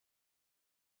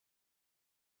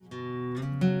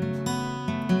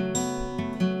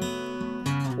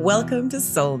Welcome to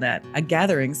SoulNet, a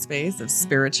gathering space of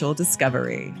spiritual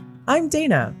discovery. I'm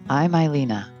Dana. I'm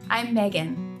Eilina. I'm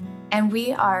Megan, and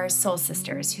we are soul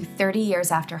sisters who 30 years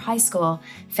after high school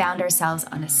found ourselves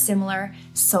on a similar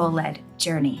soul-led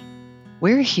journey.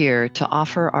 We're here to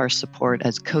offer our support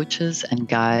as coaches and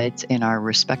guides in our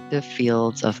respective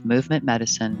fields of movement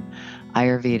medicine,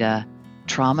 Ayurveda,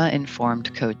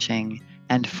 trauma-informed coaching,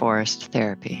 and forest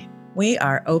therapy. We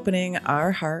are opening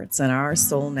our hearts and our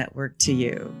soul network to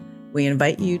you. We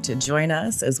invite you to join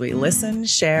us as we listen,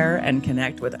 share, and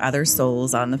connect with other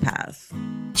souls on the path.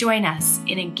 Join us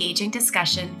in engaging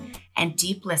discussion and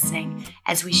deep listening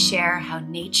as we share how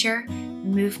nature,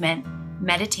 movement,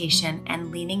 meditation, and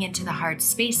leaning into the hard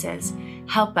spaces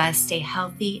help us stay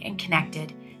healthy and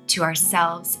connected to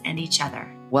ourselves and each other.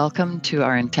 Welcome to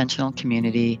our intentional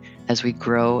community as we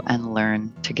grow and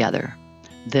learn together.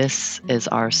 This is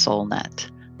our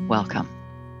SoulNet. Welcome.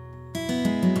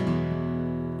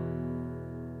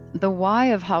 The why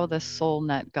of how the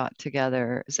SoulNet got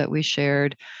together is that we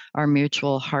shared our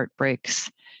mutual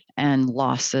heartbreaks and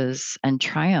losses and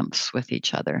triumphs with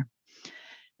each other.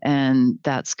 And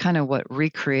that's kind of what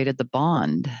recreated the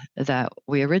bond that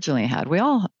we originally had. We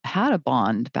all had a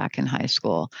bond back in high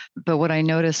school. But what I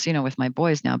noticed, with my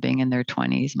boys now being in their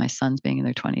 20s, my sons being in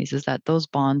their 20s, is that those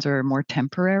bonds are more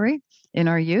temporary in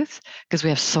our youth because we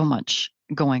have so much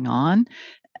going on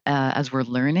as we're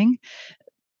learning.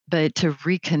 But to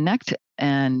reconnect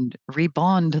and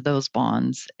rebond those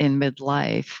bonds in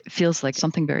midlife feels like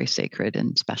something very sacred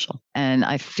and special. And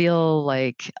I feel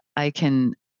like I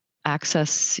can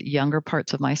access younger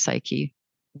parts of my psyche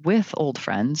with old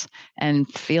friends and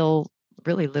feel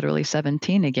really literally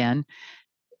 17 again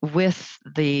with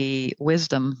the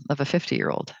wisdom of a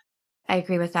 50-year-old. I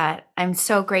agree with that. I'm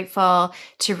so grateful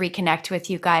to reconnect with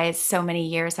you guys so many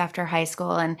years after high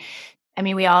school. And I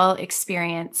mean, we all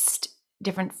experienced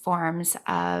different forms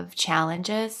of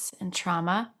challenges and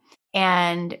trauma.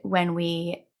 And when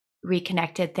we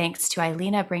reconnected, thanks to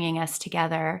Eilina bringing us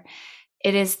together,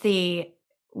 it is the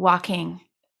walking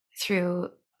through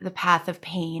the path of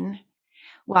pain,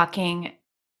 walking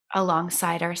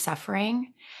alongside our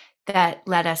suffering that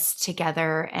led us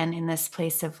together and in this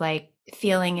place of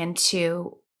feeling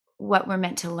into what we're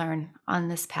meant to learn on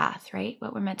this path, right?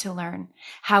 What we're meant to learn,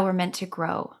 how we're meant to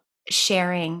grow,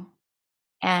 sharing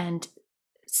and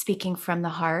speaking from the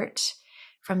heart,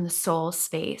 from the soul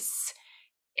space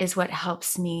is what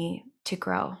helps me to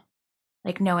grow,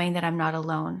 like knowing that I'm not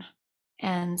alone.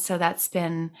 And so that's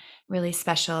been really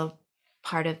special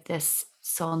part of this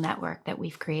soul network that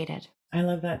we've created. I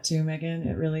love that too, Megan.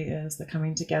 It really is the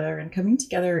coming together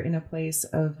in a place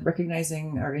of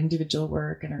recognizing our individual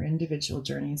work and our individual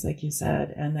journeys, like you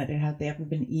said, and that they haven't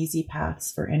been easy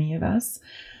paths for any of us.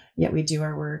 Yet we do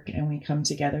our work and we come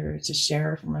together to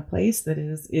share from a place that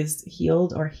is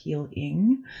healed or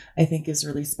healing, I think is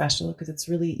really special because it's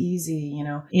really easy,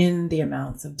 in the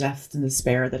amounts of death and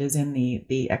despair that is in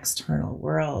the external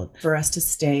world, for us to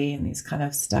stay in these kind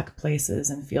of stuck places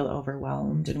and feel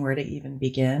overwhelmed and where to even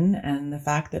begin. And the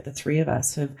fact that the three of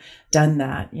us have done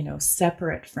that,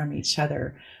 separate from each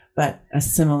other, but a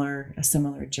similar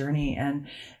journey, and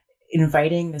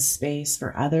inviting the space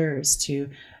for others to,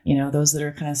 those that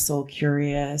are kind of soul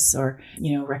curious or,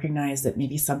 recognize that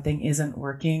maybe something isn't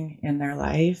working in their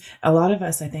life. A lot of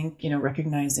us, I think,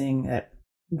 recognizing that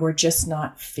we're just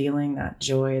not feeling that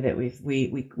joy that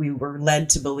we were led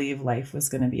to believe life was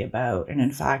going to be about. And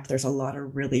in fact, there's a lot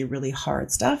of really, really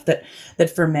hard stuff that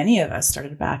for many of us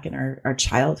started back in our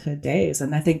childhood days.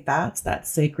 And I think that's that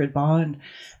sacred bond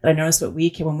that I noticed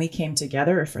when we came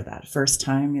together for that first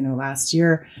time, last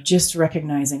year, just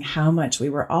recognizing how much we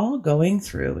were all going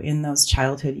through in those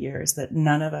childhood years that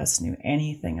none of us knew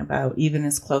anything about, even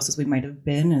as close as we might have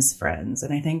been as friends.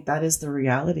 And I think that is the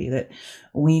reality, that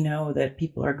we know that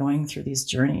people are going through these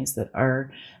journeys that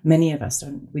are, many of us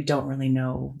don't really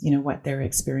know, what they're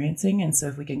experiencing. And so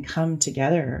if we can come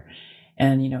together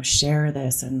and, share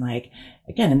this and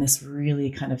again, in this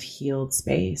really kind of healed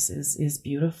space is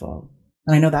beautiful.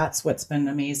 And I know that's what's been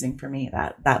amazing for me,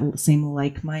 that same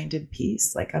like-minded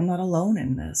piece. I'm not alone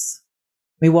in this.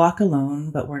 We walk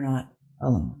alone, but we're not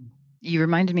alone. You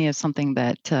reminded me of something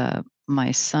that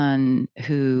my son,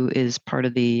 who is part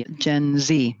of the Gen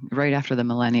Z, right after the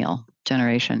millennial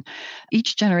generation.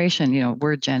 Each generation,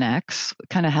 we're Gen X,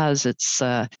 kind of has its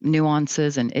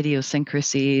nuances and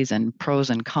idiosyncrasies and pros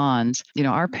and cons.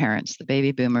 Our parents, the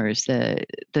baby boomers,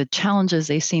 the challenges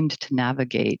they seemed to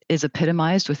navigate is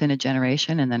epitomized within a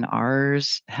generation, and then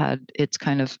ours had its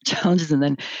kind of challenges, and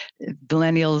then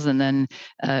millennials, and then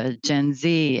Gen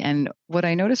Z. And what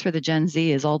I noticed for the Gen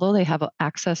Z is, although they have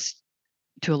access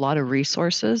to a lot of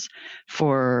resources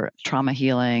for trauma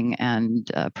healing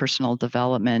and personal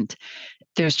development.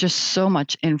 There's just so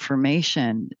much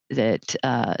information that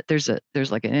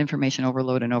there's like an information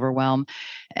overload and overwhelm,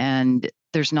 and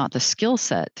there's not the skill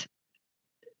set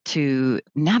to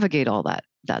navigate all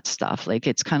that stuff. Like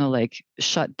it's kind of like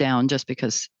shut down just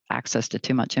because access to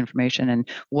too much information, and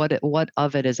what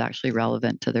of it is actually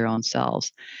relevant to their own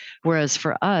selves. Whereas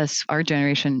for us, our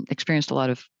generation experienced a lot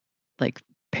of like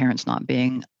parents not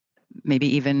being maybe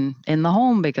even in the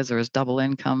home because there was double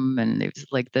income, and it was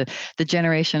like the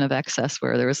generation of excess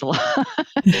where there was a lot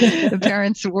of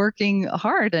parents working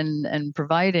hard and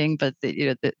providing, but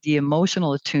the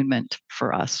emotional attunement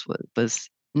for us was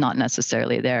not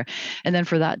necessarily there. And then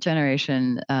for that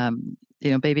generation,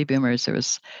 baby boomers,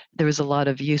 there was a lot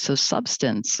of use of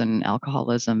substance and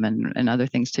alcoholism and other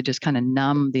things to just kind of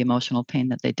numb the emotional pain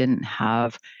that they didn't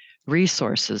have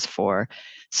resources for.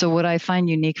 So what I find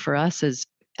unique for us is,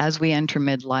 as we enter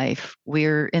midlife,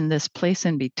 we're in this place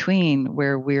in between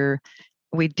where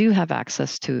we do have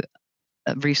access to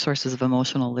resources of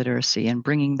emotional literacy, and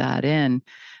bringing that in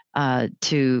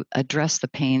to address the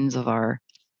pains of our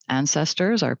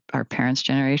ancestors, our parents'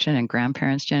 generation and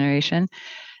grandparents' generation,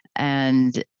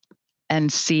 and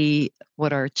see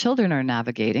what our children are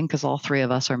navigating, because all three of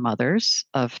us are mothers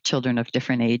of children of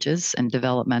different ages and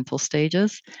developmental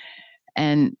stages.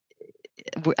 And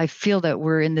I feel that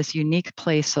we're in this unique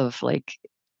place of, like,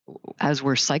 as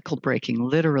we're cycle breaking,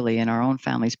 literally in our own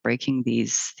families, breaking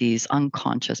these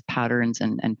unconscious patterns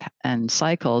and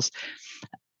cycles,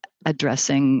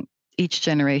 addressing each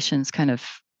generation's kind of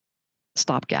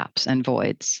stopgaps and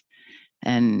voids.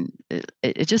 And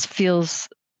it just feels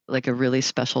like a really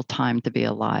special time to be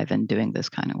alive and doing this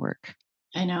kind of work.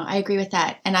 I know, I agree with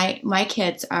that. And my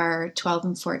kids are 12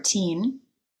 and 14.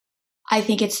 I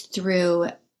think it's through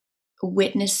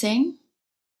witnessing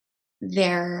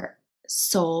their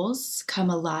souls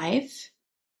come alive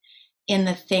in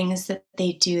the things that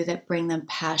they do that bring them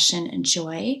passion and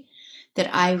joy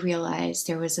that I realized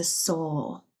there was a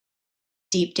soul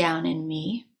deep down in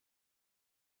me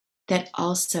that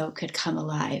also could come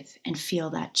alive and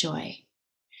feel that joy.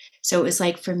 So it was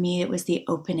like, for me, it was the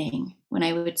opening when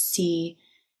I would see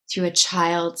through a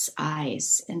child's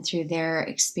eyes and through their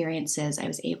experiences, I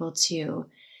was able to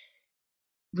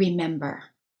remember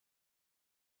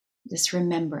this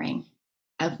remembering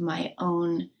of my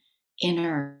own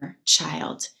inner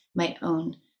child, my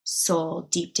own soul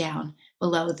deep down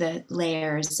below the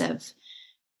layers of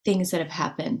things that have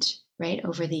happened right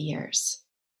over the years.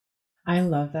 I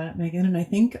love that, Megan. And I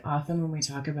think often when we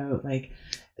talk about like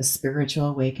a spiritual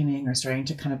awakening or starting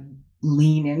to kind of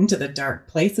lean into the dark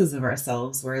places of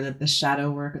ourselves, where the shadow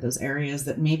work, or those areas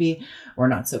that maybe we're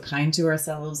not so kind to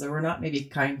ourselves, or we're not maybe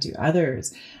kind to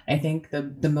others, I think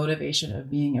the motivation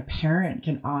of being a parent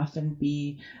can often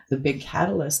be the big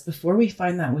catalyst before we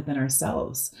find that within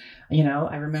ourselves.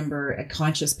 I remember a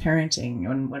conscious parenting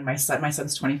when my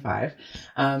son's 25,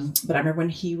 but I remember when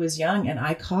he was young, and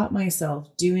I caught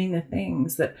myself doing the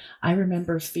things that I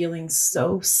remember feeling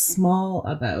so small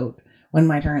about when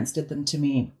my parents did them to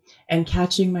me, and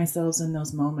catching myself in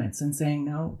those moments and saying,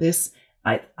 no,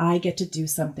 I get to do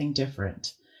something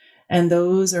different. And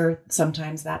those are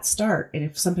sometimes that start. And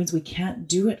if sometimes we can't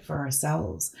do it for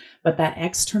ourselves, but that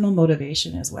external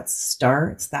motivation is what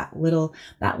starts that little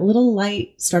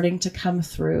light starting to come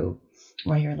through,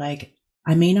 where you're like,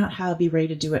 I may not be ready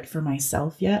to do it for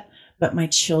myself yet, but my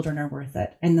children are worth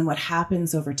it. And then what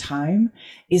happens over time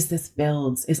is this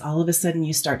builds, is all of a sudden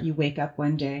you wake up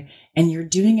one day and you're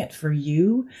doing it for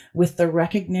you, with the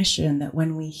recognition that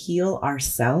when we heal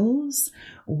ourselves,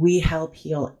 we help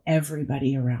heal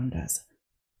everybody around us.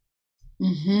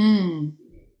 Mm-hmm.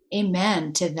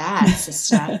 Amen to that,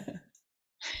 sister.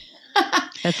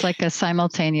 It's like a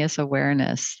simultaneous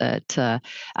awareness that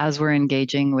as we're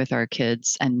engaging with our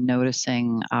kids and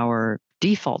noticing our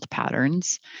default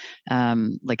patterns,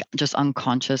 like just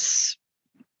unconscious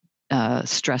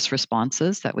stress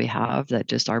responses that we have, that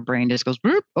just our brain just goes,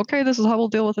 okay, this is how we'll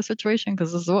deal with the situation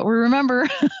because this is what we remember.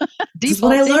 This is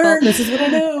what I learned. This is what I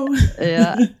know.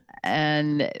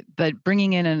 Yeah. But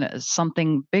bringing in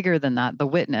something bigger than that, the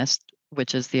witness,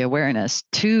 which is the awareness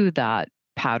to that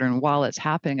pattern while it's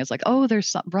happening, is like, oh, there's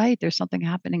something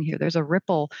happening here. There's a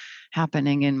ripple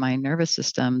happening in my nervous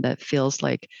system that feels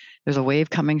like there's a wave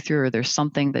coming through, or there's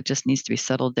something that just needs to be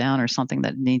settled down, or something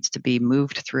that needs to be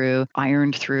moved through,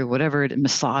 ironed through, whatever,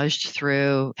 massaged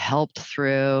through, helped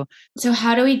through. So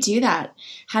how do we do that?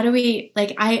 How do we,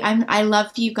 like, I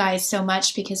love you guys so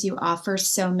much because you offer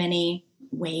so many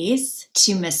ways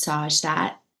to massage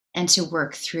that and to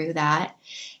work through that.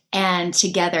 And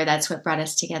together, that's what brought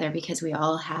us together, because we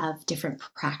all have different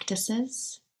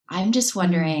practices. I'm just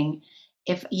wondering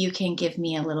if you can give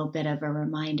me a little bit of a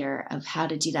reminder of how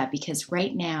to do that, because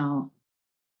right now,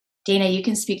 Dana, you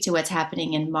can speak to what's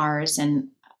happening in Mars and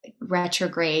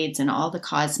retrogrades and all the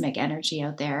cosmic energy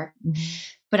out there. Mm-hmm.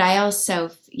 But I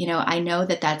also, I know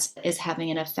that is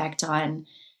having an effect on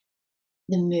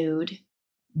the mood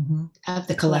of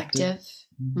the collective.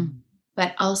 Mm-hmm.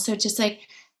 But also just like,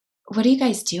 what are you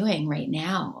guys doing right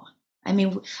now? I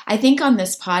mean, I think on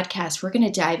this podcast, we're going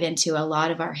to dive into a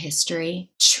lot of our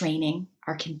history, training,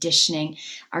 our conditioning,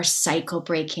 our cycle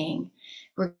breaking.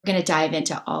 We're going to dive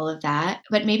into all of that.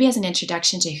 But maybe as an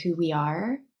introduction to who we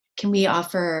are, can we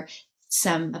offer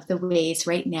some of the ways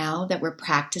right now that we're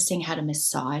practicing how to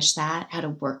massage that, how to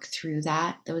work through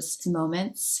those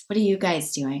moments? What are you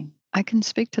guys doing? I can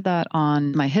speak to that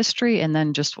on my history, and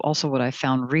then just also what I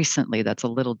found recently that's a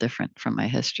little different from my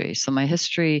history. So my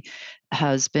history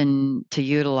has been to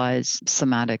utilize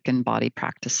somatic and body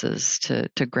practices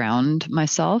to ground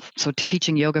myself. So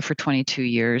teaching yoga for 22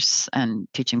 years and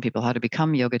teaching people how to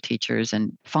become yoga teachers,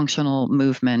 and functional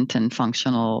movement and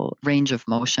functional range of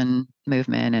motion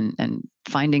movement, and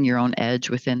finding your own edge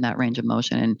within that range of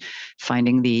motion, and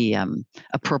finding the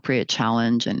appropriate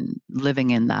challenge and living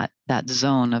in that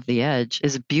zone of the edge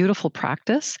is a beautiful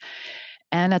practice.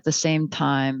 And at the same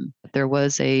time, there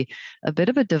was a bit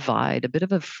of a divide, a bit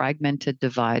of a fragmented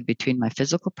divide between my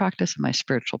physical practice and my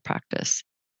spiritual practice.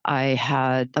 I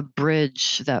had a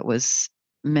bridge that was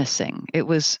missing. It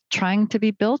was trying to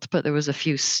be built, but there was a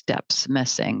few steps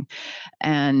missing.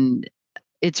 And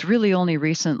it's really only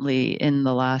recently, in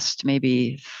the last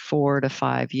maybe 4 to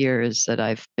 5 years, that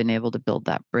I've been able to build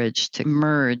that bridge to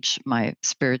merge my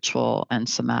spiritual and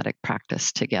somatic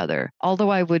practice together. Although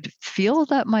I would feel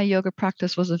that my yoga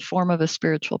practice was a form of a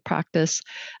spiritual practice,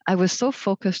 I was so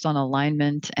focused on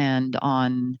alignment and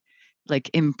on like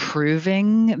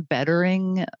improving,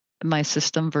 bettering my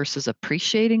system versus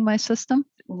appreciating my system.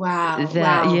 Wow.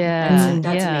 That, Wow. yeah,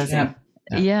 That's yeah. amazing.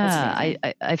 Yeah, That's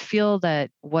amazing. I feel that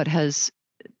what has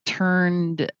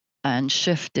turned and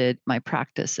shifted my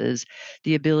practice is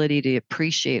the ability to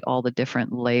appreciate all the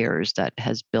different layers that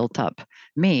has built up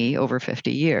me over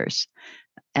 50 years.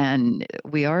 And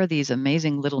we are these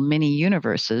amazing little mini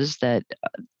universes that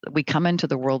we come into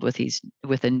the world with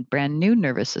a brand new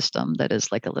nervous system that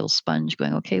is like a little sponge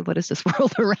going, okay, what is this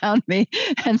world around me?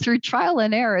 And through trial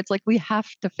and error, it's like we have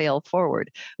to fail forward.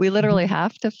 We literally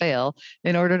have to fail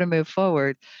in order to move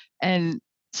forward. And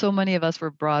so many of us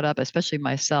were brought up, especially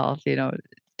myself,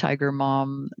 tiger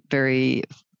mom, very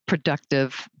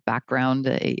productive background,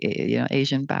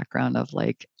 Asian background of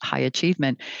like high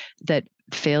achievement, that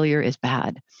failure is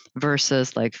bad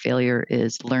versus like failure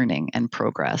is learning and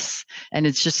progress. And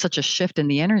it's just such a shift in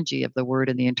the energy of the word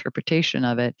and the interpretation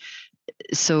of it.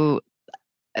 So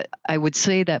I would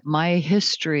say that my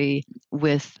history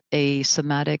with a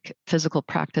somatic physical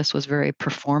practice was very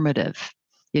performative,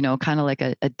 kind of like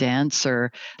a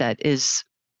dancer that is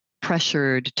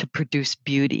pressured to produce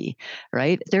beauty,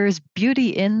 right? There is beauty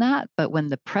in that, but when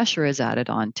the pressure is added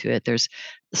onto it, there's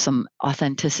some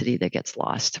authenticity that gets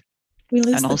lost. We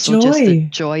lose And the also just the joy.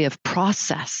 joy of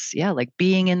process. Yeah, like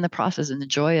being in the process and the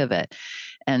joy of it.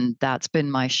 And that's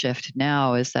been my shift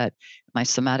now, is that my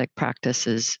somatic practice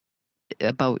is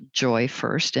about joy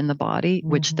first in the body,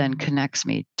 which then connects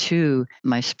me to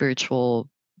my spiritual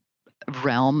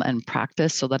realm and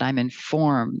practice, so that I'm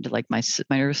informed, like my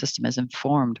nervous system is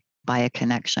informed by a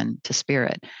connection to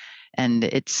spirit. And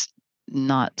it's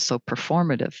not so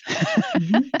performative.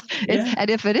 Yeah. And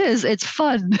if it is, it's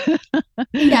fun.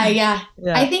 Yeah.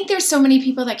 I think there's so many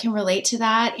people that can relate to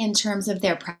that in terms of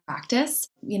their practice.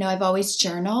 I've always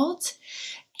journaled,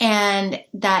 and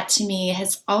that to me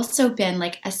has also been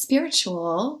like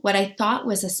what I thought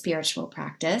was a spiritual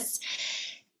practice.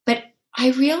 But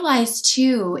I realized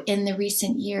too in the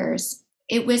recent years,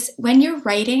 it was when you're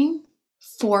writing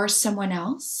for someone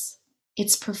else,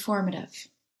 it's performative.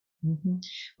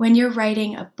 When you're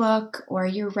writing a book, or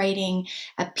you're writing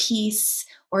a piece,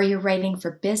 or you're writing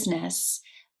for business,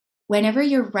 whenever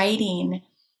you're writing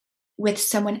with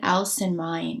someone else in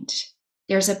mind,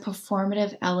 there's a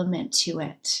performative element to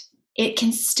it. It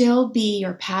can still be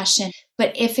your passion,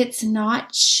 but if it's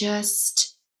not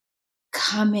just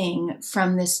coming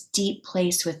from this deep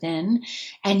place within,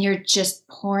 and you're just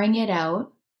pouring it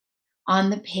out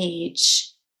on the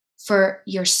page for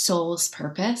your soul's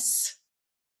purpose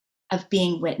of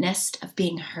being witnessed, of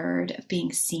being heard, of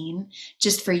being seen,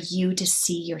 just for you to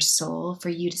see your soul, for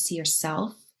you to see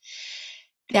yourself,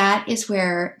 that is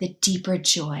where the deeper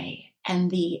joy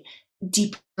and the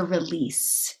deeper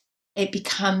release it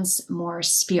becomes more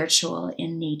spiritual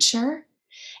in nature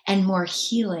and more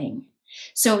healing.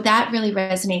 So that really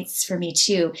resonates for me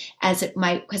too, as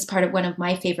part of one of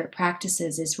my favorite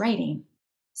practices is writing.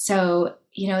 So,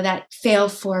 that fail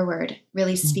forward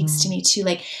really speaks to me too.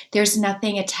 Like, there's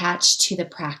nothing attached to the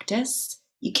practice.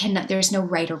 There's no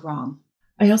right or wrong.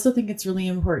 I also think it's really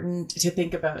important to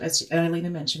think about, as Elena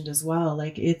mentioned as well,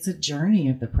 like it's a journey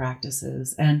of the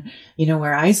practices. And,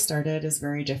 where I started is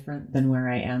very different than where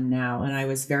I am now. And I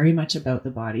was very much about the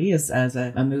body as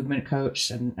a movement coach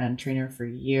and trainer for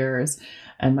years.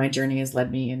 And my journey has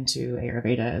led me into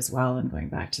Ayurveda as well and going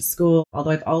back to school.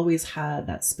 Although I've always had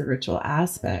that spiritual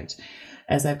aspect,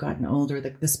 as I've gotten older,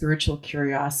 the spiritual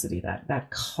curiosity,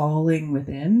 that calling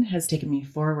within has taken me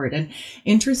forward. And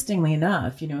interestingly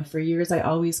enough, for years, I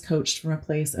always coached from a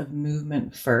place of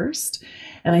movement first.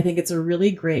 And I think it's a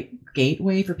really great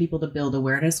gateway for people to build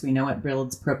awareness. We know it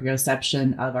builds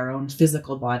proprioception of our own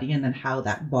physical body and then how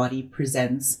that body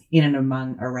presents in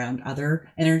and around other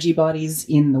energy bodies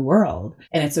in the world.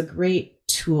 And it's a great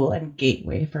tool and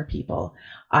gateway for people.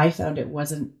 I found it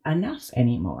wasn't enough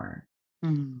anymore.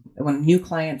 When new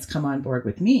clients come on board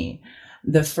with me,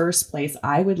 the first place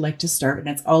I would like to start, and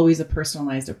it's always a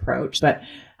personalized approach, but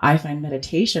I find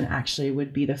meditation actually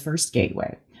would be the first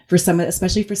gateway for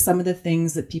especially for some of the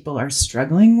things that people are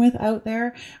struggling with out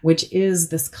there, which is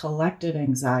this collective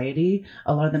anxiety,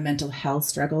 a lot of the mental health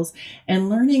struggles, and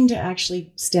learning to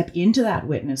actually step into that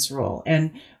witness role.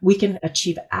 And we can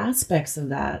achieve aspects of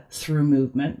that through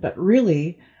movement, but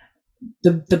really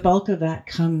the bulk of that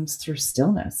comes through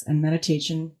stillness, and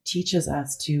meditation teaches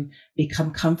us to become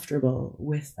comfortable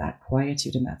with that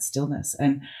quietude and that stillness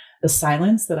and the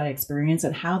silence that I experience,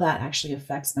 and how that actually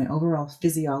affects my overall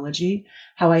physiology,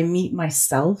 how I meet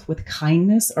myself with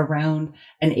kindness around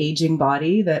an aging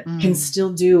body that can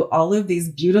still do all of these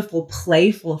beautiful,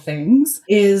 playful things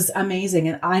is amazing.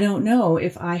 And I don't know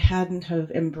if I hadn't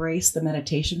have embraced the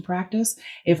meditation practice,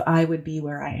 if I would be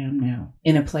where I am now,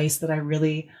 in a place that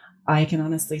I can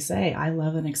honestly say I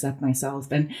love and accept myself.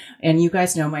 And you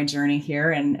guys know my journey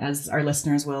here. And as our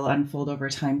listeners will unfold over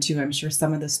time too, I'm sure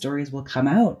some of the stories will come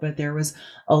out, but there was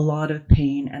a lot of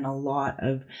pain and a lot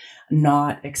of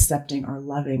not accepting or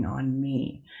loving on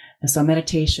me. And so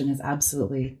meditation has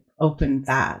absolutely opened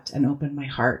that and opened my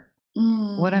heart.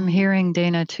 What I'm hearing,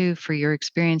 Dana, too, for your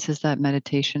experience is that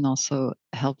meditation also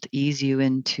helped ease you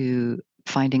into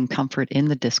finding comfort in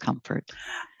the discomfort.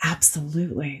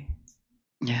 Absolutely.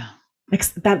 Yeah.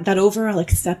 That overall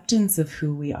acceptance of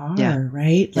who we are,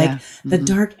 right? Like the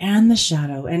dark and the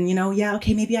shadow. And,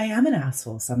 okay, maybe I am an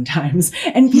asshole sometimes,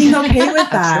 and being okay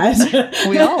with that.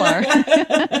 We all are.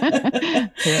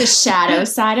 The shadow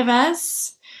side of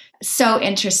us. So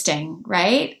interesting,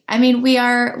 right? I mean,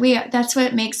 that's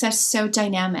what makes us so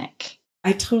dynamic.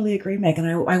 I totally agree, Megan.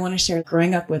 I want to share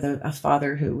growing up with a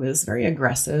father who was very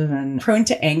aggressive and prone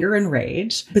to anger and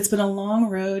rage. It's been a long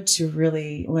road to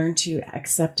really learn to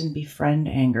accept and befriend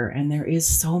anger. And there is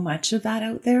so much of that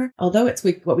out there. Although it's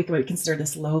what we would consider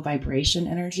this low vibration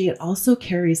energy, it also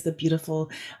carries the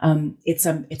beautiful, it's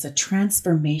a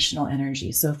transformational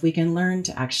energy. So if we can learn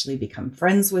to actually become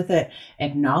friends with it,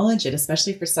 acknowledge it,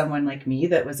 especially for someone like me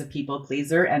that was a people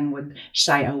pleaser and would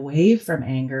shy away from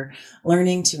anger,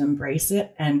 learning to embrace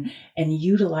it and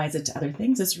utilize it to other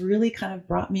things, it's really kind of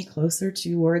brought me closer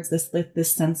towards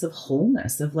this sense of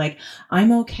wholeness of like,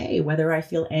 I'm okay, whether I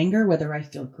feel anger, whether I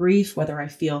feel grief, whether I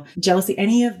feel jealousy,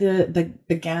 any of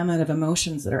the gamut of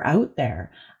emotions that are out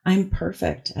there. I'm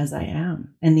perfect as I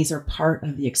am. And these are part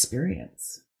of the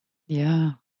experience.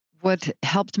 Yeah. What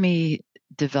helped me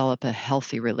develop a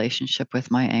healthy relationship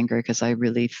with my anger, because I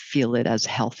really feel it as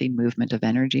healthy movement of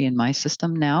energy in my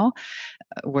system now,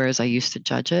 whereas I used to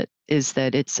judge it, is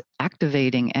that it's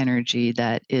activating energy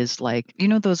that is like,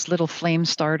 those little flame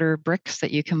starter bricks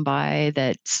that you can buy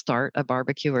that start a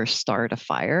barbecue or start a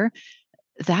fire.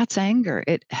 That's anger.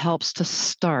 It helps to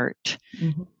start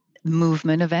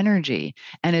movement of energy,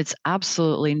 and it's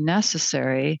absolutely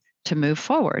necessary to move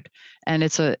forward. And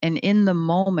and in the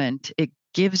moment, it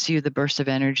gives you the burst of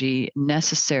energy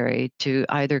necessary to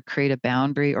either create a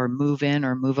boundary or move in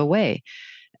or move away.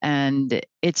 And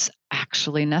it's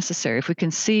actually necessary. If we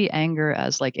can see anger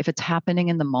as like, if it's happening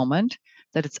in the moment,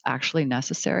 that it's actually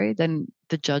necessary, then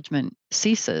the judgment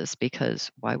ceases,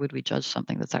 because why would we judge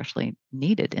something that's actually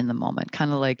needed in the moment?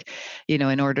 Kind of like,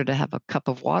 in order to have a cup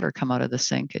of water come out of the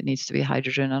sink, it needs to be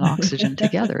hydrogen and oxygen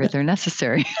together. They're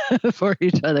necessary for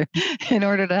each other in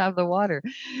order to have the water.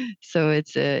 So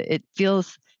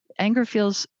anger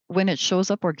feels, when it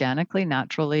shows up organically,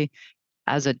 naturally,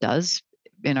 as it does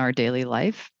in our daily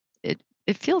life,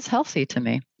 it feels healthy to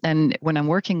me. And when I'm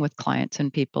working with clients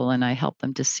and people and I help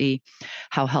them to see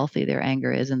how healthy their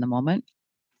anger is in the moment,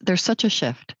 there's such a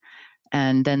shift.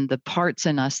 And then the parts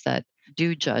in us that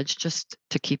do judge just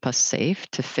to keep us safe,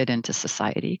 to fit into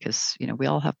society, because, we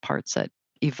all have parts that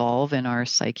evolve in our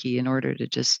psyche in order to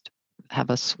just have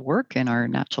us work in our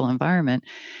natural environment,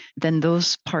 then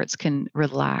those parts can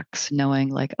relax knowing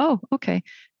like, oh, okay,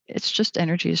 it's just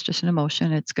energy, it's just an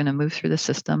emotion, it's going to move through the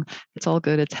system, it's all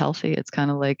good, it's healthy. It's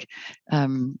kind of like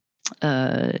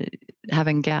uh,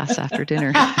 having gas after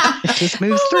dinner. It just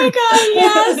moves through. Oh my God,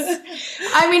 yes.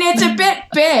 I mean, it's a bit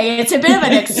big. It's a bit of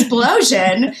an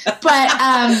explosion, but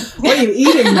what are you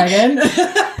eating, Megan?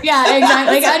 Yeah,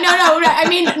 exactly. No. I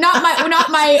mean,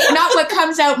 not what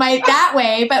comes out that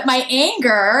way, but my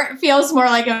anger feels more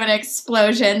like of an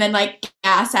explosion than like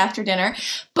gas after dinner.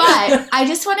 But I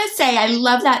just want to say I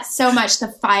love that so much. The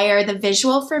fire, the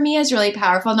visual for me is really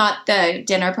powerful. Not the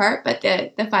dinner part, but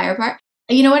the fire part.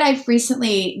 You know what I've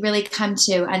recently really come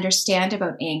to understand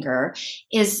about anger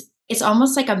is it's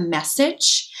almost like a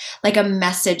message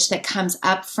that comes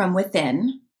up from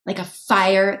within, like a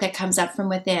fire that comes up from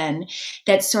within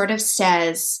that sort of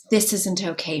says, this isn't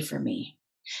okay for me.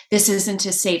 This isn't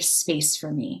a safe space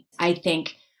for me. I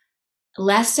think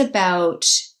less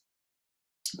about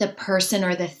the person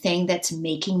or the thing that's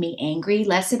making me angry,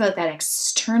 less about that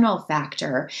external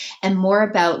factor and more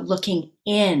about looking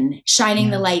in,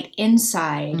 shining the light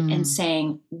inside and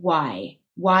saying, why?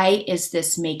 Why is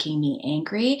this making me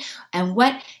angry? And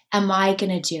what am I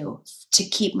going to do to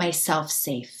keep myself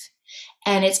safe?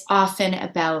 And it's often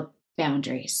about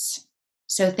boundaries.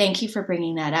 So thank you for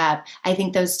bringing that up. I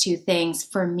think those two things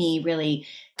for me really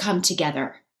come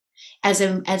together as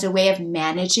a way of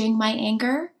managing my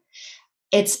anger.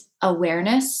 It's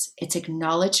awareness, it's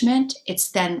acknowledgement,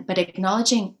 but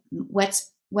acknowledging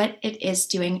what it is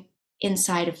doing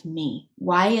inside of me.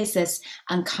 Why is this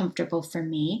uncomfortable for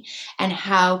me? And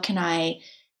how can I,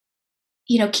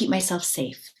 keep myself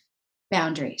safe?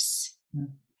 Boundaries.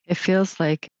 It feels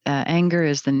like anger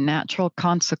is the natural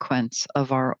consequence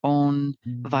of our own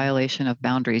violation of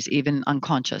boundaries, even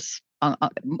unconscious.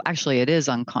 Actually, it is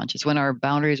unconscious. When our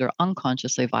boundaries are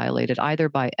unconsciously violated, either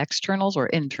by externals or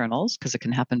internals, because it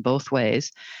can happen both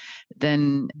ways,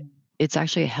 then it's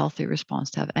actually a healthy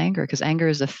response to have anger, because anger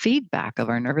is a feedback of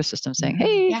our nervous system saying,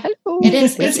 hey, hello. It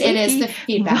is the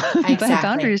feedback. Exactly.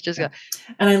 Boundaries just go.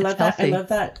 And I love that. I love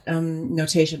that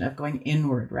notation of going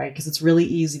inward, right? Because it's really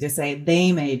easy to say,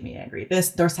 they made me angry.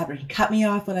 This happened. He cut me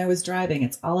off when I was driving.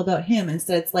 It's all about him.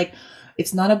 Instead, it's like,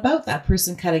 it's not about that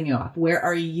person cutting you off. Where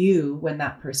are you when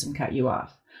that person cut you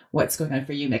off? What's going on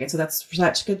for you, Megan? So that's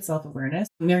such good self-awareness.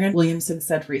 Marianne Williamson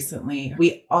said recently,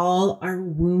 we all are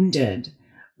wounded,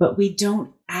 but we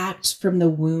don't act from the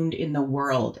wound in the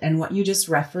world. And what you just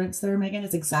referenced there, Megan,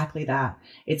 is exactly that.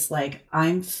 It's like,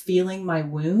 I'm feeling my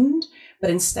wound, but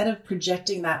instead of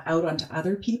projecting that out onto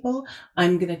other people,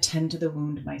 I'm going to tend to the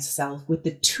wound myself with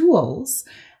the tools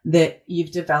that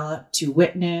you've developed to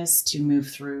witness, to move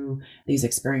through these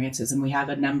experiences. And we have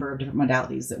a number of different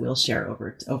modalities that we'll share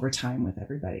over time with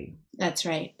everybody. That's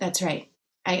right.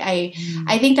 I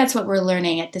think that's what we're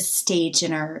learning at this stage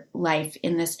in our life,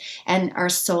 in this, and our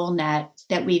soul net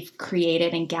that we've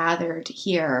created and gathered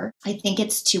here. I think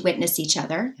it's to witness each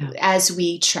other as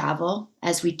we travel,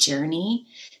 as we journey,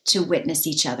 to witness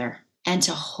each other and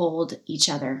to hold each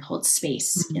other, hold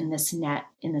space in this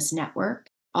network.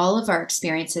 All of our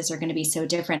experiences are going to be so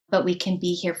different, but we can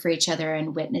be here for each other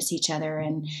and witness each other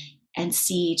and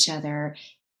see each other.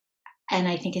 And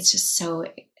I think it's just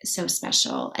so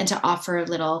special, and to offer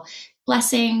little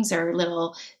blessings or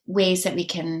little ways that we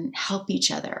can help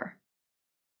each other,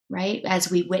 right?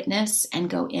 As we witness and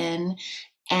go in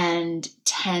and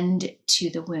tend to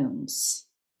the wounds.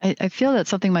 I feel that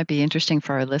something might be interesting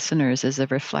for our listeners is a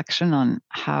reflection on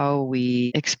how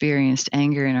we experienced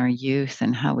anger in our youth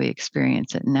and how we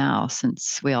experience it now,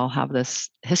 since we all have this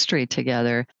history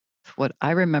together. What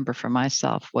I remember for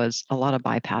myself was a lot of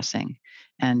bypassing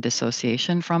and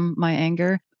dissociation from my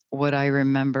anger. What I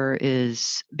remember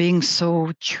is being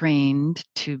so trained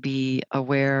to be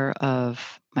aware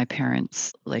of my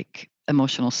parents'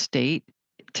 emotional state,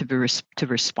 to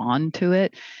respond to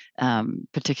it,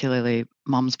 particularly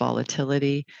mom's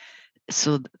volatility.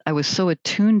 So I was so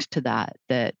attuned to that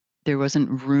there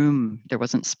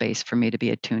wasn't space for me to be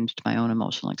attuned to my own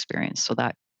emotional experience. So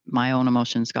that my own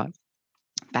emotions got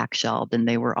back shelved, and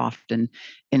they were often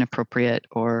inappropriate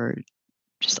or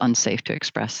just unsafe to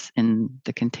express in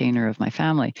the container of my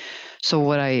family. So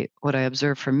what I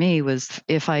observed for me was,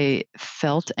 if I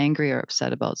felt angry or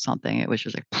upset about something, it was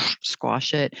just like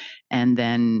squash it and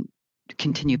then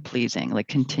continue pleasing, like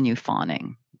continue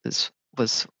fawning. Is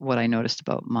was what I noticed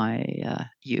about my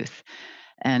youth.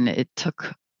 And it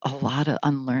took a lot of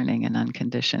unlearning and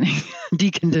unconditioning,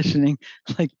 deconditioning,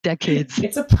 like decades.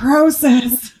 It's a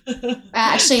process.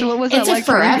 Actually, So what was it's that like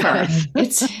forever. for you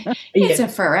guys? It's a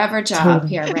forever job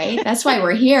here, right? That's why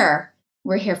we're here.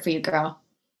 We're here for you, girl.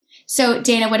 So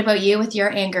Dana, what about you with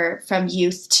your anger from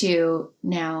youth to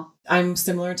now? I'm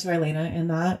similar to Elena in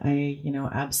that I,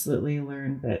 absolutely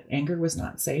learned that anger was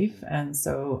not safe. And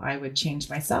so I would change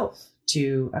myself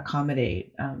to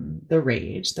accommodate the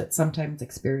rage that's sometimes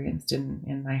experienced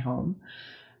in my home.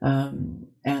 And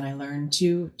I learned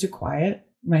to quiet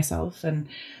myself. And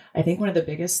I think one of the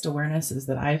biggest awarenesses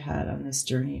that I've had on this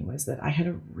journey was that I had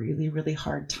a really, really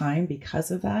hard time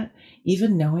because of that,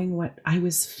 even knowing what I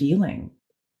was feeling.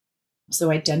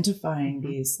 So identifying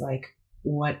these, like,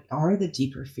 what are the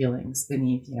deeper feelings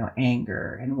beneath,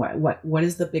 anger, and what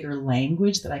is the bigger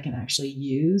language that I can actually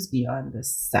use beyond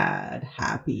this sad,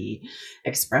 happy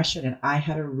expression. And I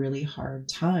had a really hard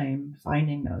time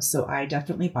finding those. So I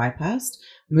definitely bypassed.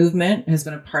 Movement has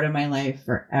been a part of my life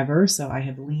forever. So I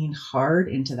have leaned hard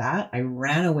into that. I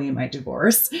ran away my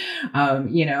divorce.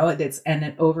 And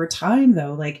then over time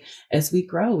though, like as we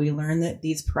grow, we learn that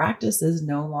these practices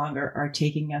no longer are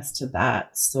taking us to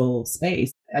that soul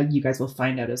space. You guys will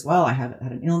find out as well. I have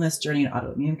had an illness journey, an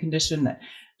autoimmune condition that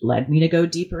led me to go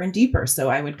deeper and deeper. So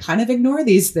I would kind of ignore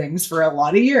these things for a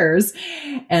lot of years.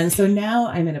 And so now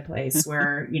I'm in a place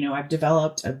where, I've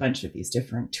developed a bunch of these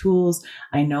different tools.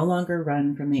 I no longer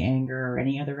run from the anger or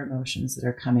any other emotions that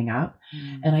are coming up.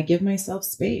 And I give myself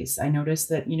space. I notice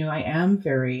that, I am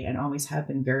very, and always have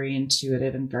been very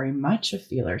intuitive and very much a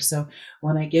feeler. So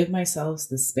when I give myself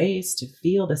the space to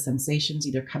feel the sensations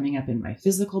either coming up in my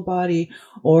physical body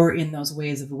or in those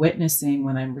ways of witnessing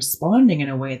when I'm responding in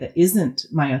a way that isn't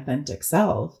my authentic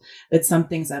self, that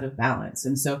something's out of balance.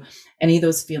 And so any of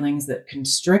those feelings that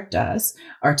constrict us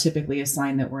are typically a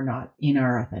sign that we're not in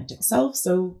our authentic self.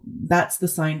 So that's the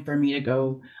sign for me to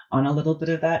go on a little bit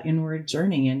of that inward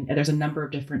journey. And there's a number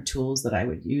of different tools that I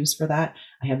would use for that.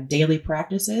 I have daily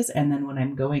practices. And then when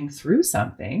I'm going through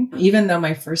something, even though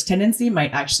my first tendency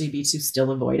might actually be to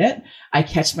still avoid it, I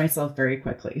catch myself very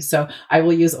quickly. So I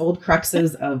will use old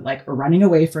cruxes of like running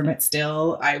away from it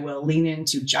still. I will lean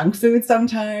into junk food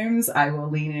sometimes. I will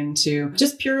lean into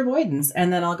just pure avoidance.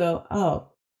 And then I'll go, oh,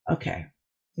 okay,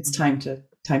 it's time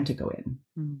to go in.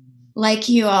 Like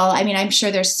you all, I mean, I'm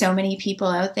sure there's so many people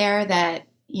out there that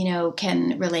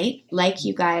can relate. Like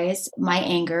you guys, my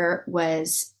anger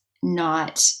was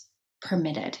not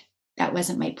permitted. That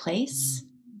wasn't my place.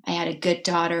 I had a good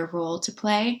daughter role to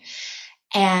play.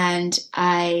 And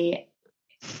I,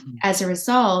 as a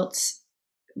result,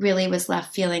 really was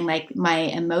left feeling like my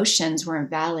emotions weren't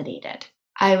validated.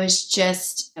 I was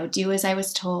just do as I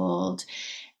was told.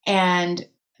 And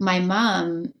my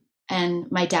mom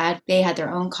and my dad, they had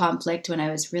their own conflict when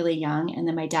I was really young. And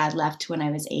then my dad left when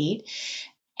I was 8.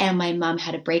 And my mom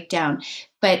had a breakdown,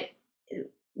 but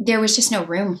there was just no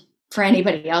room for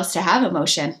anybody else to have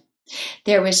emotion.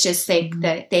 There was just like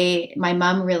my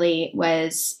mom really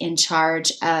was in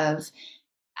charge of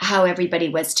how everybody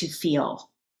was to feel,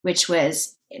 which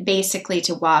was basically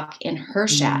to walk in her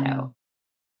shadow.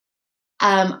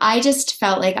 I just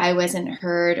felt like I wasn't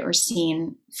heard or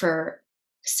seen for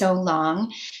so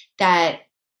long that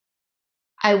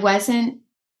I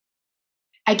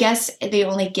guess the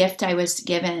only gift I was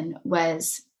given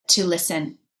was to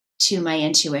listen to my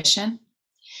intuition.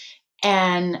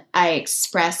 And I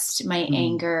expressed my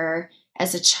anger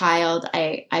as a child.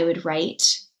 I would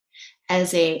write.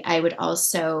 I would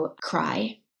also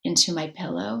cry into my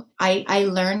pillow. I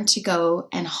learned to go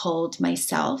and hold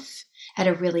myself at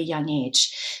a really young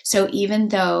age. So even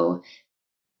though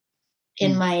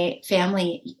in my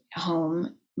family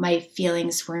home, my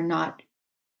feelings were not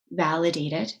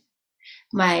validated,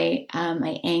 my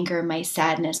anger, my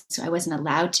sadness, so I wasn't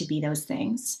allowed to be those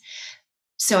things.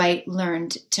 So I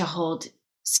learned to hold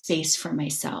space for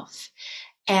myself.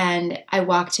 And I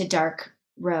walked a dark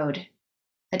road,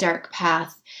 a dark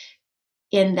path,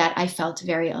 in that I felt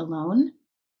very alone.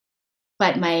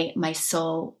 But my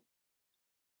soul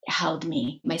held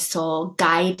me. My soul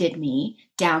guided me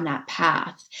down that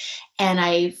path. And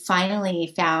I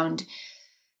finally found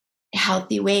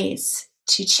healthy ways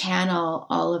to channel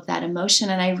all of that emotion.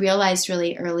 And I realized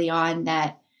really early on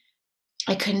that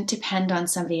I couldn't depend on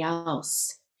somebody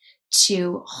else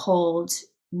to hold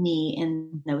me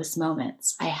in those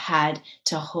moments. I had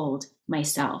to hold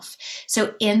myself.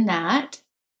 So in that,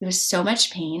 there was so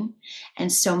much pain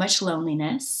and so much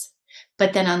loneliness.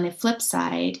 But then on the flip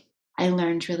side, I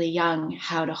learned really young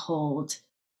how to hold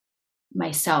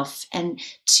myself and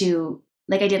to,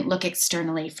 like, I didn't look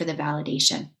externally for the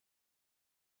validation.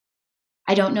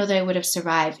 I don't know that I would have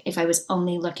survived if I was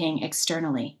only looking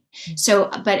externally. So,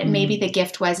 but maybe the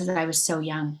gift was that I was so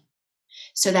young.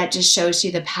 So that just shows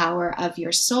you the power of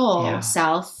your soul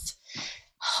self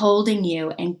holding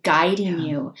you and guiding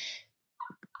you.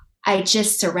 I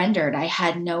just surrendered. I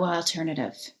had no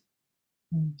alternative.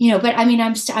 But I mean,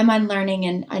 I'm unlearning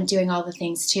and undoing all the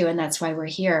things too. And that's why we're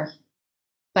here.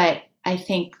 But I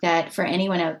think that for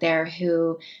anyone out there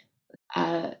who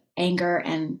anger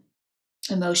and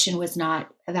emotion was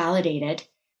not validated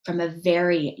from a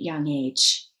very young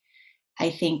age,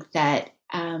 I think that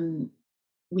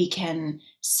we can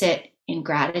sit in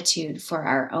gratitude for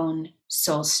our own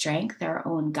soul strength, our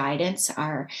own guidance,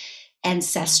 our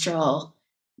ancestral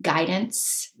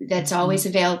guidance that's always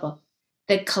available.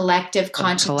 The collective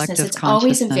consciousness, it's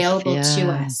always available to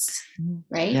us,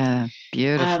 right? Yeah,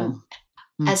 beautiful.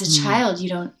 As a child,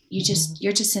 you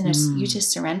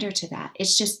just surrender to that.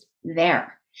 It's just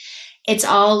there. It's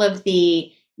all of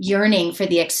the yearning for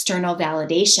the external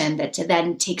validation that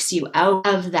then takes you out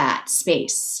of that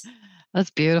space. That's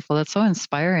beautiful. That's so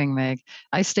inspiring, Meg.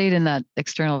 I stayed in that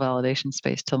external validation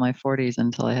space till my 40s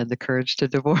until I had the courage to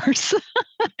divorce.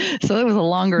 So it was a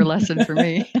longer lesson for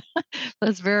me.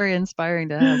 That's very inspiring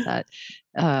to have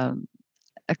that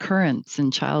occurrence in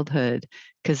childhood,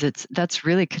 because that's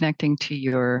really connecting to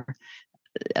your,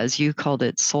 as you called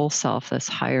it, soul self, this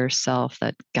higher self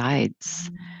that guides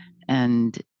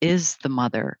and is the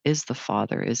mother, is the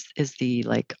father, is the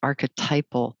like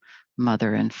archetypal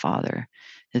mother and father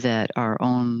that our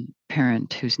own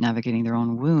parent who's navigating their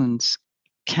own wounds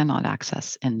cannot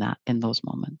access in those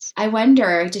moments. I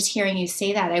wonder, just hearing you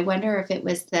say that, I wonder if it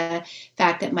was the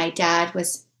fact that my dad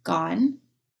was gone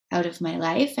out of my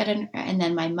life and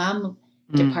then my mom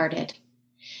departed.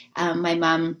 My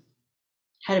mom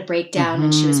had a breakdown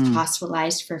and she was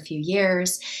hospitalized for a few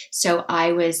years. So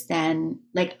I was then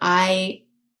I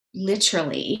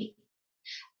literally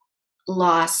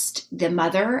lost the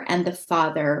mother and the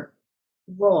father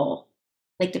role.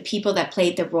 Like the people that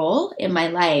played the role in my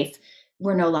life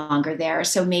were no longer there.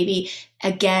 So maybe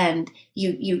again,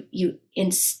 you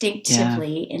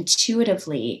instinctively,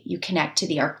 intuitively, you connect to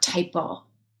the archetypal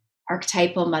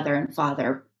mother and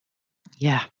father.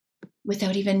 Yeah.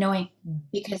 Without even knowing,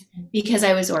 because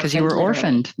I was orphaned. Because you were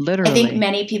orphaned, literally. I think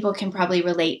many people can probably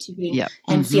relate to being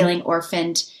and feeling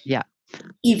orphaned. Yeah.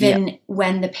 Even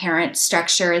when the parent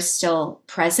structure is still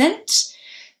present.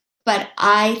 But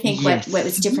I think what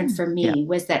was different for me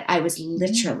was that I was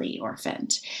literally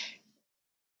orphaned.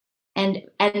 And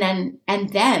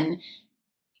then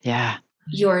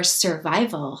your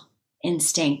survival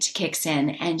instinct kicks in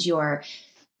and your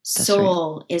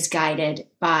soul is guided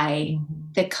by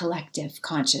the collective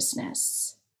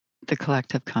consciousness. The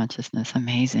collective consciousness.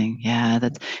 Amazing. Yeah.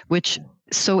 Which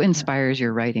so inspires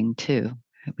your writing too.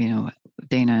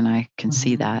 Dana and I can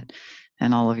see that,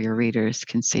 and all of your readers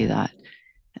can see that.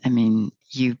 I mean,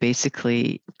 you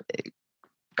basically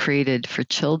created for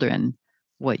children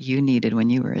what you needed when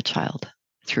you were a child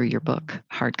through your book,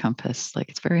 Hard Compass.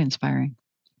 It's very inspiring.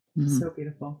 So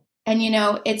beautiful. And,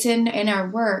 it's in our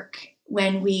work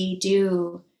when we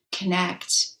do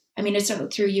connect. I mean, it's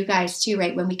through you guys too,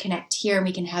 right? When we connect here and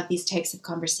we can have these types of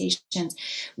conversations,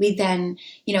 we then,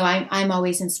 I'm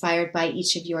always inspired by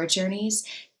each of your journeys.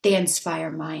 They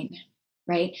inspire mine,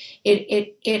 right?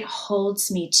 It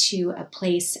holds me to a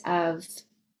place of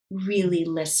really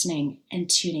listening and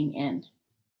tuning in,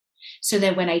 so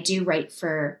that when I do write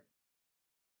for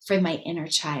my inner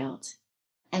child,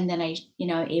 and then I,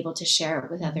 able to share it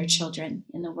with other children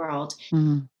in the world.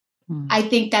 I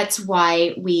think that's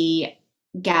why we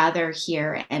gather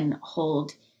here and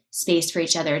hold space for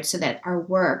each other, so that our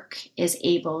work is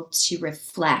able to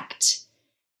reflect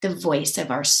the voice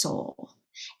of our soul,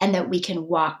 and that we can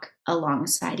walk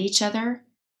alongside each other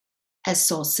as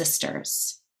soul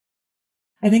sisters.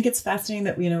 I think it's fascinating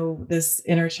that, this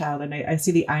inner child, and I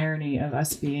see the irony of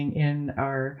us being in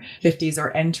our 50s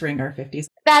or entering our 50s.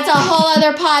 That's a whole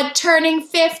other pod, turning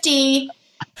 50.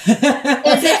 Is it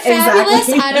fabulous?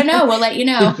 Exactly. I don't know. We'll let you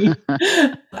know.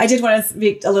 I did want to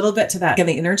speak a little bit to that, again,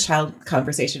 the inner child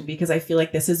conversation, because I feel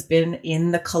like this has been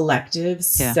in the collective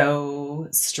so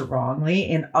strongly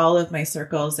in all of my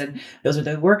circles. And those are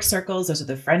the work circles, those are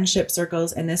the friendship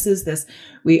circles. And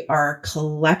we are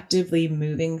collectively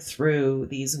moving through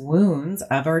these wounds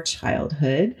of our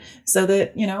childhood so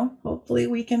that, hopefully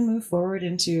we can move forward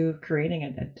into creating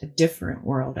a different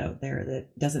world out there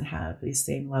that doesn't have the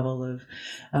same level of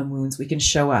wounds. We can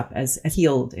show up as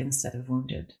healed instead of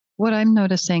wounded. What I'm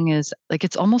noticing is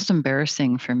it's almost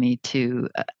embarrassing for me to,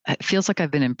 it feels like I've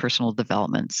been in personal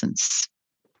development since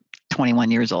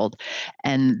 21 years old.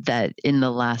 And that in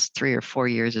the last 3 or 4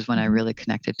 years is when I really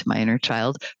connected to my inner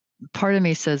child. Part of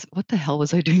me says, what the hell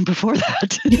was I doing before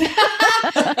that?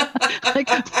 Like,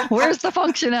 where's the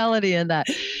functionality in that?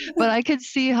 But I could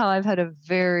see how I've had a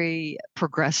very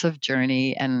progressive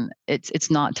journey, and it's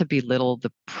not to belittle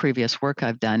the previous work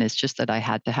I've done. It's just that I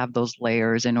had to have those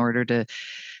layers in order to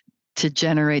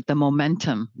generate the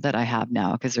momentum that I have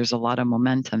now, because there's a lot of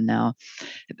momentum now.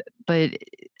 But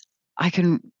I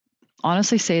can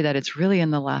honestly say that it's really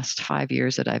in the last 5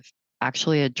 years that I've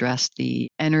actually addressed the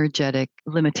energetic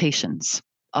limitations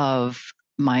of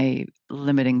my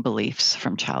limiting beliefs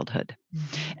from childhood.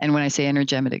 And when I say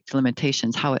energetic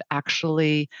limitations, how it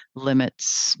actually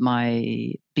limits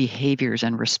my behaviors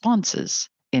and responses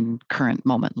in current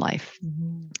moment life.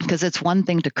 Because it's one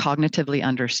thing to cognitively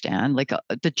understand, like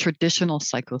the traditional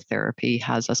psychotherapy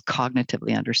has us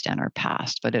cognitively understand our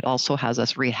past, but it also has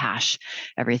us rehash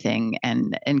everything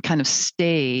and kind of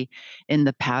stay in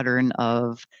the pattern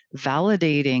of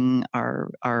validating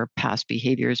our past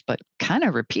behaviors, but kind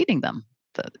of repeating them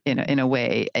in a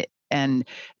way, and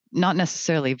not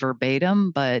necessarily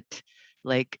verbatim, but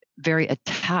like very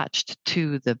attached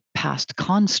to the past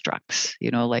constructs,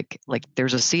 like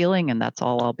there's a ceiling and that's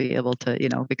all I'll be able to,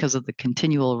 because of the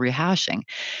continual rehashing.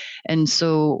 And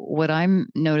so what I'm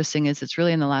noticing is it's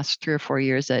really in the last 3 or 4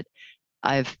 years that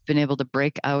I've been able to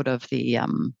break out of the,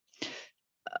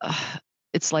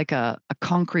 it's like a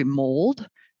concrete mold.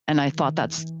 And I thought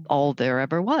that's all there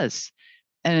ever was.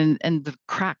 And the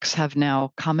cracks have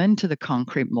now come into the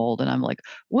concrete mold. And I'm like,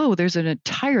 whoa, there's an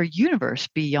entire universe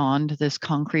beyond this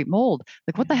concrete mold.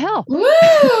 Like, what the hell? Woo!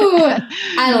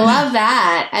 I love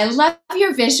that. I love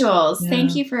your visuals. Yeah.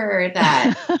 Thank you for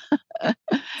that.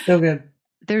 So good.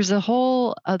 There's a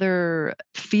whole other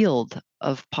field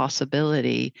of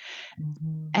possibility.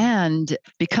 And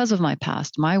because of my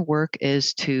past, my work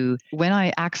is to, when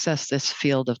I access this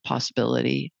field of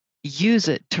possibility, use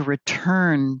it to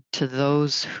return to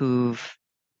those who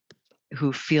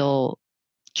feel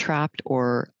trapped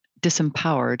or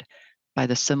disempowered by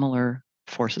the similar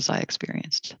forces I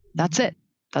experienced. That's it.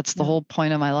 That's the whole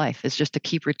point of my life, is just to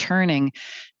keep returning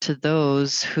to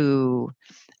those who,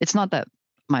 it's not that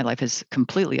my life is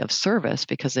completely of service,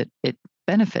 because it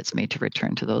benefits me to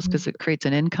return to those, because it creates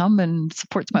an income and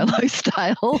supports my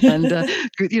lifestyle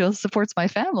and supports my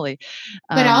family.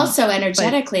 But also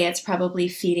energetically, it's probably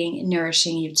feeding,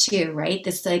 nourishing you too, right?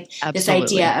 This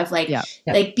idea of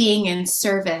like being in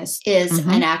service is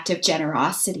an act of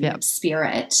generosity of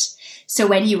spirit. So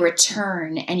when you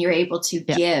return and you're able to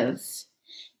give,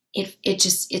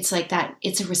 it's like that.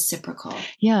 It's a reciprocal.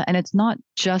 Yeah. And it's not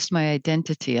just my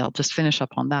identity. I'll just finish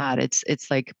up on that. It's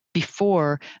like,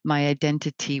 before, my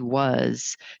identity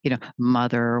was,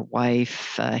 mother,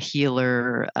 wife,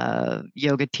 healer,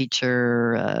 yoga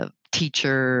teacher,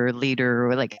 teacher,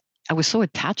 leader. Like, I was so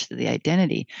attached to the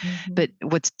identity. But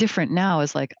what's different now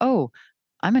is like, oh,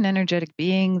 I'm an energetic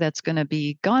being that's going to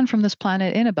be gone from this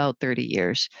planet in about 30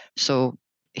 years. So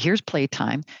here's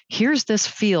playtime. Here's this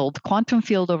field, quantum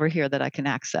field over here that I can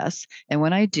access. And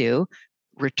when I do,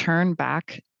 return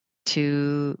back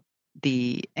to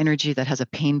the energy that has a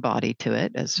pain body to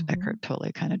it, as Eckhart Tolle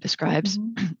kind of describes,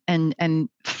 and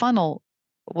funnel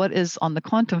what is on the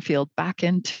quantum field back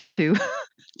into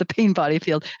the pain body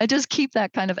field, and just keep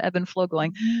that kind of ebb and flow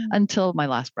going until my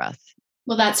last breath.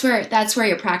 Well, that's where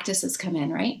your practices come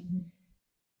in, right?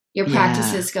 Your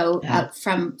practices go out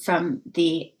from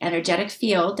the energetic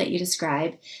field that you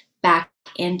describe back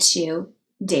into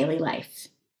daily life.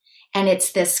 And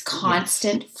it's this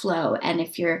constant flow. And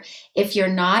if you're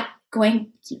not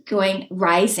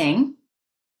rising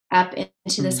up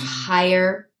into this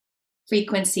higher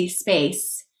frequency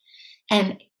space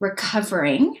and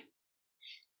recovering,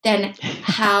 then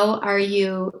how are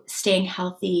you staying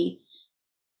healthy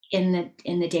in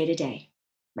the day-to-day,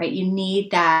 right? You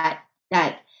need that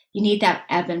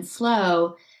ebb and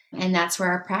flow, and that's where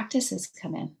our practices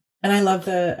come in. And I love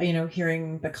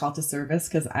hearing the call to service,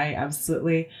 because I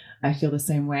feel the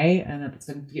same way. And it's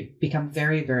become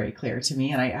very, very clear to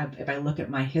me. And if I look at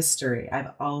my history,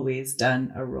 I've always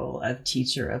done a role of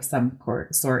teacher of some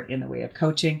sort in the way of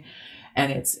coaching.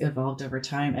 And it's evolved over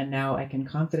time. And now I can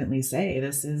confidently say,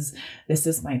 this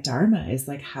is my dharma, is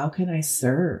like, how can I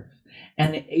serve?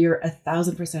 And you're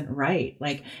 1,000% right.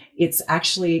 Like, it's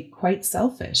actually quite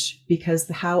selfish, because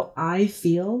how I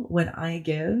feel when I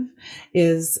give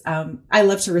is, I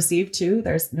love to receive too.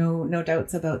 There's no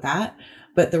doubts about that.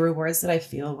 But the rewards that I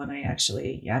feel when I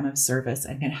actually am of service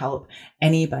and can help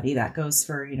anybody, that goes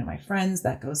for, my friends,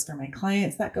 that goes for my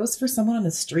clients, that goes for someone on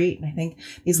the street. And I think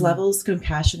these levels of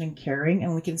compassion and caring,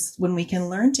 and when we can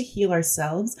learn to heal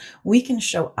ourselves, we can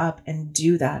show up and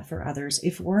do that for others.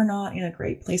 If we're not in a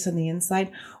great place on the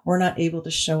inside, we're not able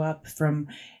to show up from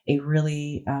a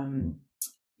really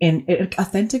in an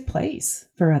authentic place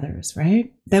for others,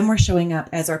 right? Then we're showing up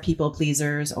as our people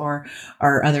pleasers or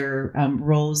our other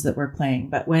roles that we're playing.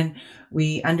 But when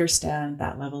we understand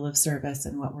that level of service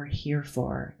and what we're here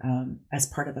for as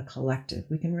part of a collective,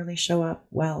 we can really show up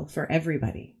well for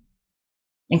everybody,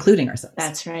 including ourselves.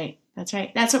 That's right. That's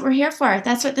right. That's what we're here for.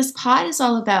 That's what this pod is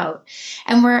all about.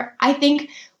 And I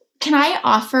think, can I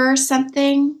offer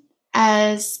something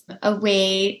as a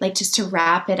way, like just to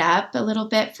wrap it up a little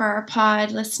bit for our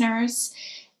pod listeners?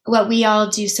 What we all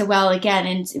do so well, again,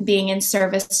 in being in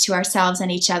service to ourselves and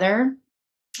each other,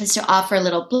 is to offer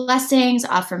little blessings,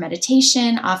 offer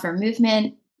meditation, offer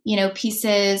movement,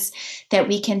 pieces that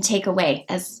we can take away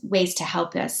as ways to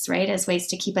help us, right? As ways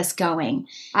to keep us going.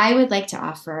 I would like to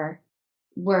offer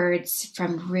words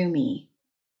from Rumi.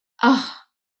 Oh,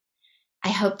 I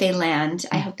hope they land.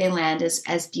 I hope they land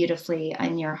as beautifully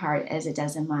in your heart as it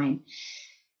does in mine.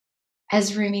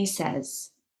 As Rumi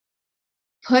says,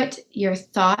 put your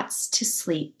thoughts to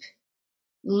sleep.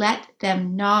 Let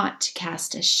them not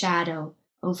cast a shadow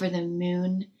over the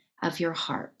moon of your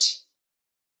heart.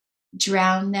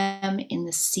 Drown them in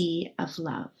the sea of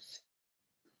love.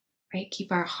 Right?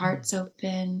 Keep our hearts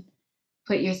open.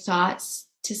 Put your thoughts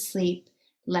to sleep.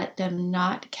 Let them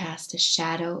not cast a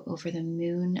shadow over the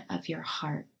moon of your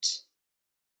heart.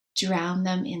 Drown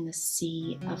them in the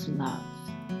sea of love.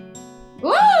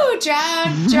 Woo!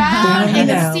 Drown in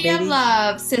the sea of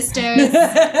love, sisters.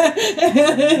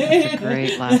 That's a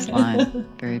great last line.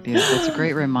 Very beautiful. It's a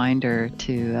great reminder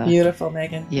to... Beautiful,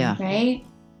 Megan. Yeah. Right?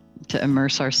 To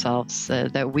immerse ourselves,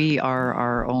 that we are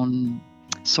our own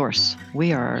source.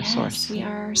 We are our source. We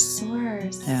are our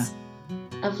source. Yeah.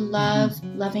 Of love,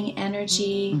 loving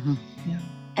energy. Yeah.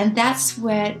 And that's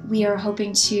what we are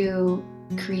hoping to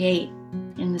create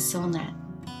in the SoulNet.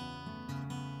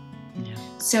 Yeah.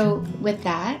 So with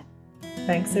that,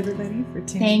 thanks everybody for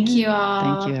tuning in. Thank you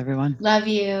all. Thank you, everyone. Love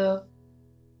you.